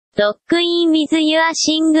Lock in with your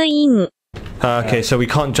sing in. Okay, so we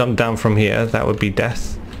can't jump down from here. That would be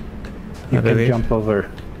death. You can jump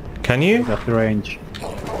over. Can you? Got the range.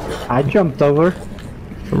 I jumped over.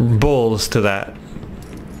 Balls to that.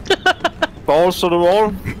 Balls to the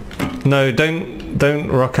wall. No, don't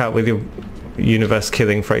rock out with your universe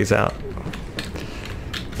killing phrase out.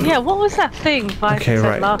 Yeah, what was that thing? Okay,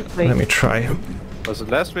 right. Last week? Let me try. Was it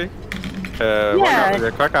last week? Yeah.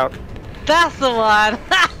 One crack out. That's the one.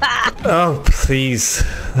 Oh, please.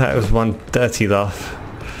 That was one dirty laugh.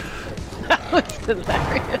 That was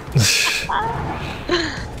hilarious.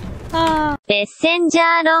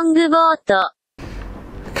 Passenger longboat.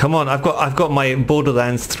 Come on, I've got my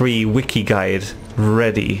Borderlands 3 wiki guide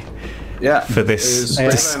ready. Yeah. For this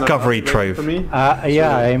discovery trove. For me?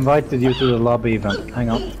 Yeah, I invited you to the lobby event. Hang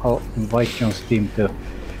on, I'll invite you on Steam too.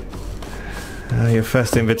 Your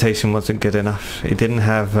first invitation wasn't good enough. It didn't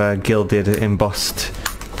have gilded embossed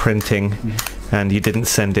printing, and you didn't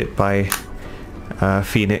send it by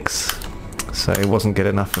Phoenix, so it wasn't good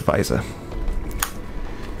enough for Visor.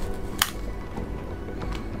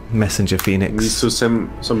 Messenger Phoenix. Needs to send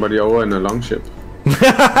somebody over in a longship.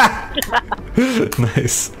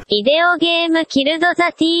 Nice. Video game killed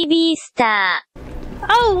the TV star.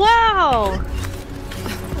 Oh wow!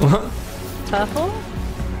 What? Purple?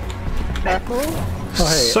 Purple? Oh,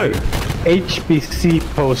 hey, So, HBC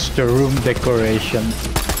poster room decoration. I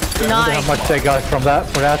wonder Nice. how much they got from that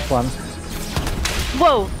for that one.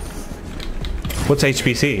 Whoa! what's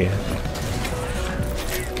HBC?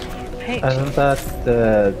 Isn't that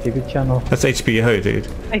the TV channel? That's HBO, dude.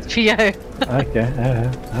 HBO. Okay,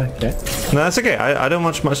 okay. No, that's okay. I don't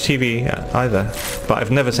watch much TV either, but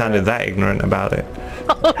I've never sounded that ignorant about it.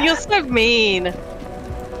 Oh, you're so mean.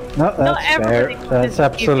 No, that's fair. everybody That's watches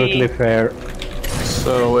absolutely TV. fair.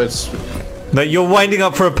 So it's No, you're winding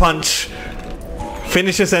up for a punch.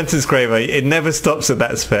 Finish your sentence, Kramer. It never stops at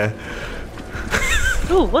that's fair.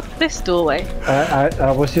 Ooh, what's this doorway?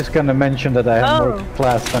 I was just gonna mention that I have more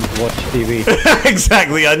class than to watch TV.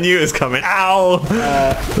 Exactly, I knew it was coming. Ow!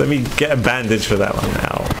 Let me get a bandage for that one.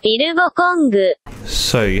 Ow. Bilbokong.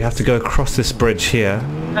 So, you have to go across this bridge here.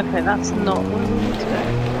 Okay, that's not where we need to go.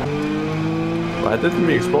 why didn't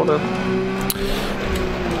we explore that?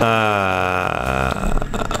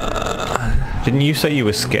 Didn't you say you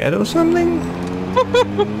were scared or something?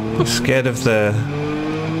 You're scared of the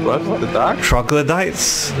What? The dark?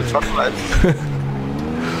 troglodytes? The troglodytes?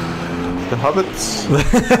 The hobbits?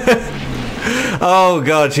 Oh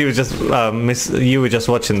god, she was just you were just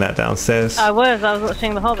watching that downstairs. I was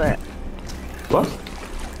watching The Hobbit. What?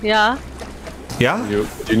 Yeah. Yeah? You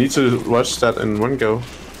need to watch that in one go.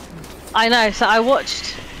 I know, so I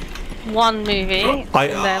watched one movie, and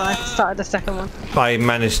then I started the second one. I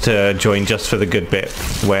managed to join just for the good bit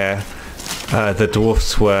where the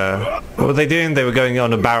dwarfs were... What were they doing? They were going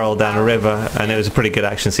on a barrel down a river, and it was a pretty good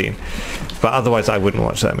action scene. But otherwise I wouldn't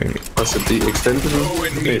watch that movie. Was it the extended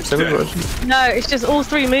version? No, it's just all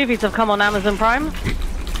three movies have come on Amazon Prime.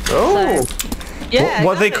 Oh! So, yeah.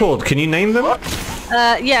 What are they called? Can you name them?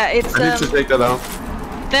 Yeah, it's I need to take that out.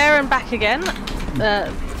 There and Back Again,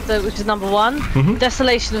 which is number 1.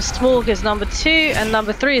 Desolation of Smorg is number 2, and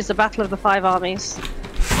number 3 is the Battle of the Five Armies.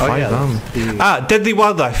 Deadly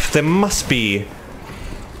Wildlife. There must be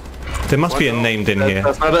a name in here.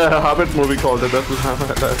 That's not a Hobbit movie called it.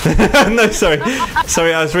 No,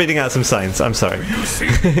 sorry, I was reading out some signs. I'm sorry.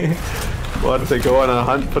 What? They go on a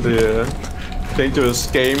hunt for the dangerous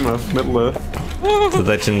game of Middle Earth. The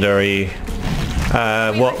legendary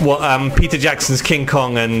Peter Jackson's King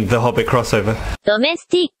Kong and the Hobbit crossover.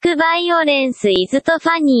 Domestic violence is too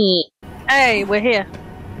funny. Hey, we're here.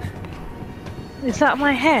 Is that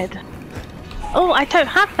my head? Oh, I don't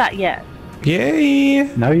have that yet. Yay!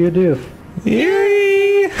 Now you do.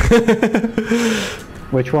 Yay!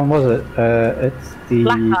 Which one was it? It's the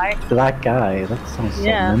Black Eye. That sounds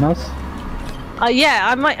Yeah. ominous.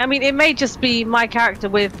 Yeah, I mean, it may just be my character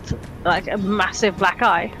with like a massive black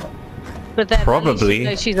eye. But then Probably. you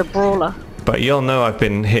know she's a brawler. But you'll know I've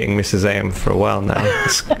been hitting Mrs. AM for a while now.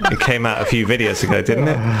 It came out a few videos ago, didn't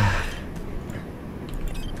it?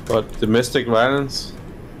 But domestic violence?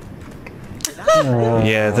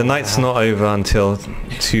 Yeah, the night's not over until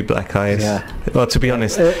 2 black eyes. Yeah. Well, to be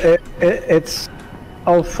honest, It's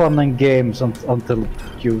all fun and games until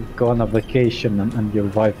you go on a vacation and your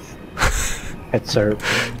wife gets her.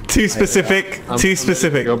 too specific. Too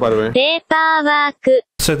specific. Go, by the way. Paperwork.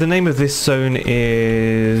 So the name of this zone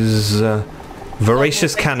is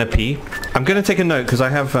Voracious Canopy. I'm going to take a note because I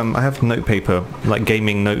have note paper, like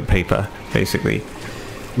gaming note paper, basically.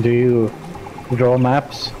 Do you draw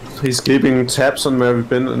maps? He's keeping tabs on where we've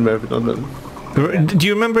been and where we've not been. Do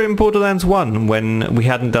you remember in Borderlands 1 when we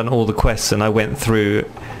hadn't done all the quests and I went through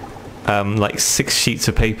like 6 sheets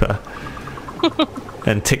of paper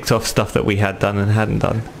and ticked off stuff that we had done and hadn't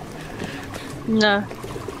done? No.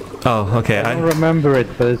 Oh, okay. I don't remember it,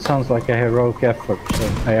 but it sounds like a heroic effort, so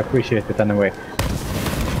I appreciate it anyway.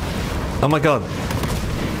 Oh my god.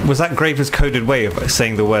 Was that Graver's coded way of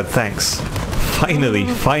saying the word thanks?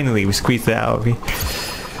 Finally, we squeezed it out of me.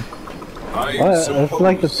 Well, it's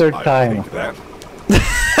like the third time.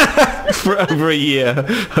 For over a year.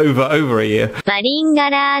 Over a year. マリンガ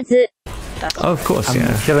ラーズ Oh, of course, I'm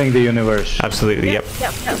yeah. killing the universe. Absolutely, yep.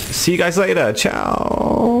 See you guys later.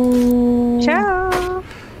 Ciao. Ciao.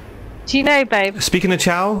 Do you know, babe? Speaking of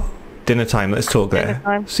ciao, dinner time. Let's talk there. Dinner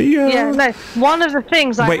time. See ya. Yeah, no. One of the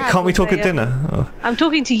things I Wait, had can't we was talk at dinner? Oh. I'm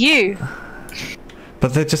talking to you.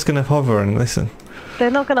 But they're just gonna hover and listen. They're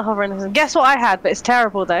not going to hover and listen. Guess what I had, but it's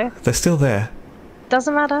terrible though. They're still there.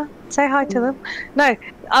 Doesn't matter. Say hi to them. No.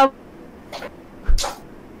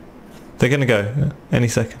 They're gonna go any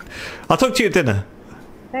second. I'll talk to you at dinner.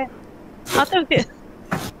 I'll talk to you.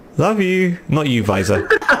 Love you. Not you, Visor.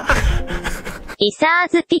 リサー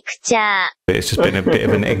ズピクチャー It's just been a bit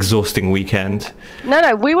of an exhausting weekend.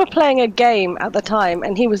 No, we were playing a game at the time,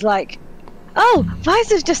 and he was like, "Oh,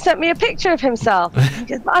 Visor's just sent me a picture of himself." He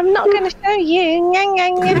goes, "I'm not going to show you."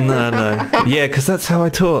 No. Yeah, because that's how I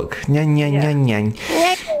talk. Nyang, nyang, nyang,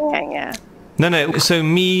 nyang. No. So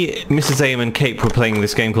me, Mrs. Aim, and Kate were playing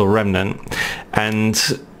this game called Remnant,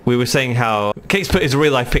 and we were saying how Kate's put his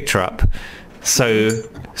real life picture up. So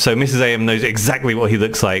Mrs. Aim knows exactly what he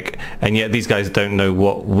looks like, and yet these guys don't know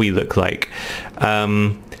what we look like.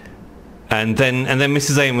 And then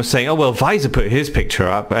Mrs. Aim was saying, oh well, Visor put his picture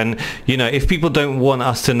up, and you know, if people don't want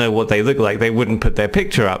us to know what they look like, they wouldn't put their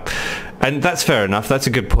picture up. And that's fair enough, that's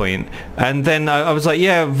a good point. And then I was like,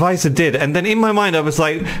 yeah, Visor did. And then in my mind I was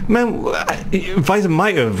like, man, Visor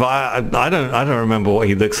might have. I don't remember what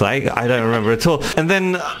he looks like. I don't remember at all. And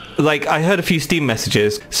then like I heard a few Steam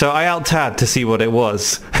messages, so I alt-tabbed to see what it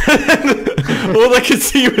was. All I could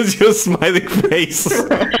see was your smiling face.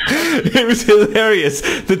 It was hilarious.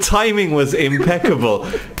 The timing was impeccable.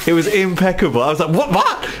 It was impeccable. I was like,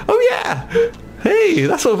 what? Oh yeah. Hey,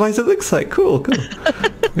 that's what Visor looks like. Cool.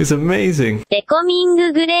 It's amazing. レコミン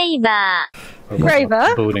ググレイバー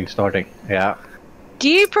Graver, Booting starting. Yeah. do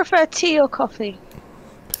you prefer tea or coffee?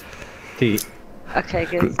 Tea. Okay,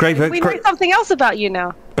 good. Graver, We know something else about you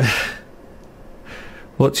now.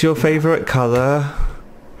 what's your favorite color?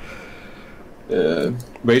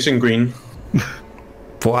 Racing green.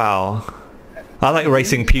 Wow. I like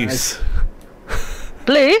racing puce.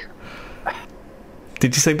 Blue?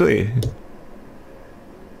 Did you say blue?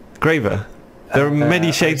 Graver. There are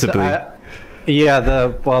many shades of blue. Yeah,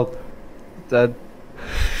 the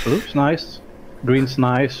blue's nice, green's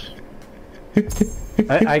nice.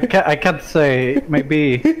 I can't say,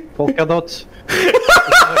 maybe polka dots.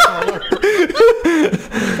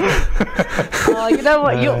 Oh, you know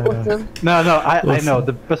what? You're awesome. No, I know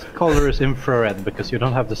the best color is infrared because you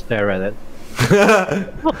don't have to stare at it.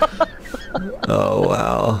 Oh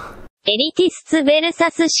wow. エリティスツベルサ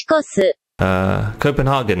スシコス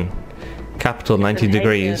Copenhagen. Capital 90 Copenhagen.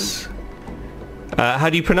 degrees. How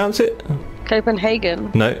do you pronounce it? Copenhagen.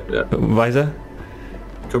 No? Yeah. Visor?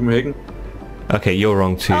 Copenhagen. Okay, you're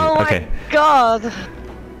wrong too. Oh Okay. my god.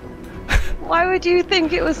 Why would you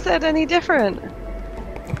think it was said any different?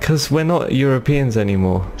 Because we're not Europeans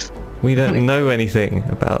anymore. We don't know anything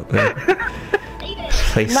about the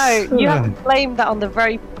place. No, you have to blame that on the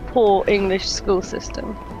very poor English school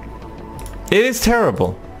system. It is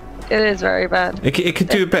terrible. It is very bad. It could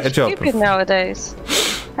do a better job. Stupid nowadays.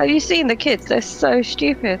 Have you seen the kids? They're so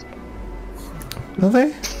stupid. Are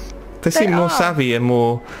they? They seem more are. savvy and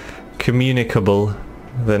more communicable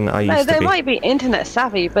than I No, used to they be. might be internet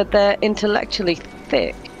savvy, but they're intellectually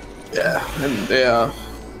thick. Yeah, and they are.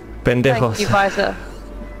 Pendejos. Thank you, Visor.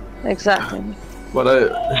 Exactly. But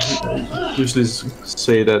I usually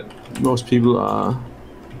say that most people are.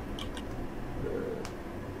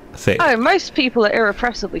 Thick. Oh, most people are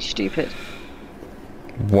irrepressibly stupid.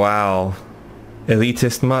 Wow.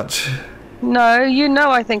 Elitist much? No, you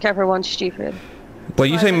know I think everyone's stupid. Well,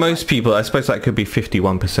 you say most people. I suppose that could be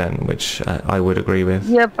 51%, which I would agree with.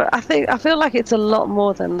 Yeah, but I feel like it's a lot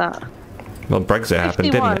more than that. Well, Brexit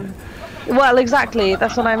happened, didn't it? 51. Well, exactly.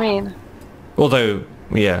 That's what I mean. Although,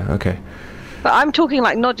 yeah, okay. But I'm talking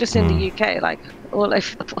like not just in the UK, like all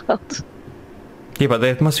over the world. Yeah, but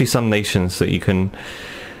there must be some nations that you can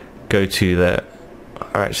go to that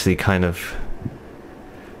are actually kind of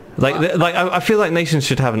like I feel like nations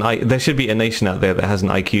should have there should be a nation out there that has an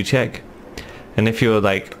IQ check, and if you're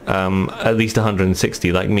like at least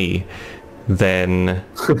 160 like me, then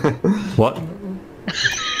what?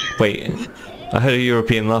 Wait, I heard a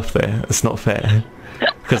European laugh there. That's not fair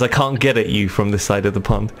because I can't get at you from this side of the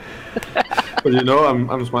pond. But you know,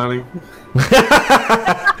 I'm smiling.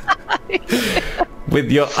 With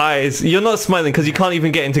your eyes, you're not smiling because you can't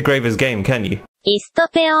even get into Graver's game, can you? イスト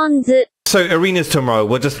ペオンズ So arenas tomorrow.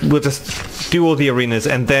 We'll just do all the arenas,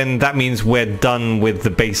 and then that means we're done with the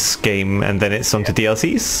base game, and then it's on to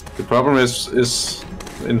DLCs. The problem is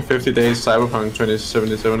in 50 days, Cyberpunk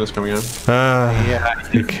 2077 is coming out. Yeah,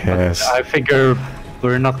 Who cares? I figure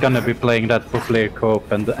we're not gonna be playing that for player co-op,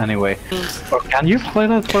 and anyway, or can you play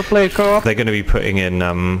that for player co-op? They're going to be putting in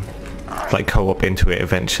like co-op into it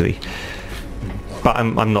eventually. But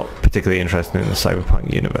I'm not particularly interested in the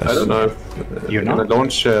Cyberpunk universe. I don't know if You're gonna not?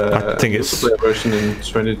 launch I think it's multiplayer version in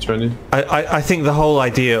 2020. I think the whole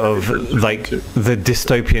idea of like the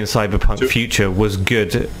dystopian cyberpunk future was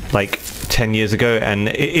good like 10 years ago, and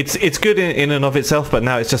it's good in and of itself, but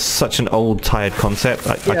now it's just such an old tired concept.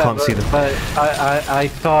 I can't see the... But I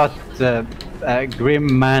thought a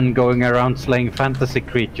grim man going around slaying fantasy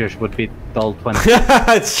creatures would be dull 20.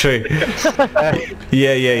 It's true.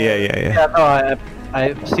 Yeah. No,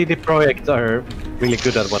 I CD Projekt are really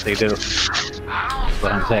good at what they do. That's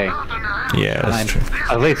what I'm saying. Yeah, that's I'm true.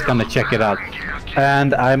 at least gonna check it out.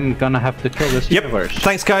 And I'm gonna have to kill this Yep. universe.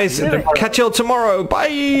 Thanks, guys. Catch you all tomorrow. Bye.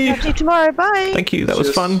 See you tomorrow. Bye. Thank you. That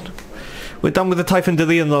was fun. We're done with the Typhon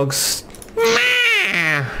Delian logs.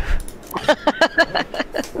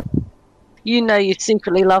 You know you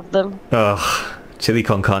secretly love them. Ugh. Chili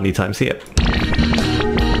con carne time. See ya.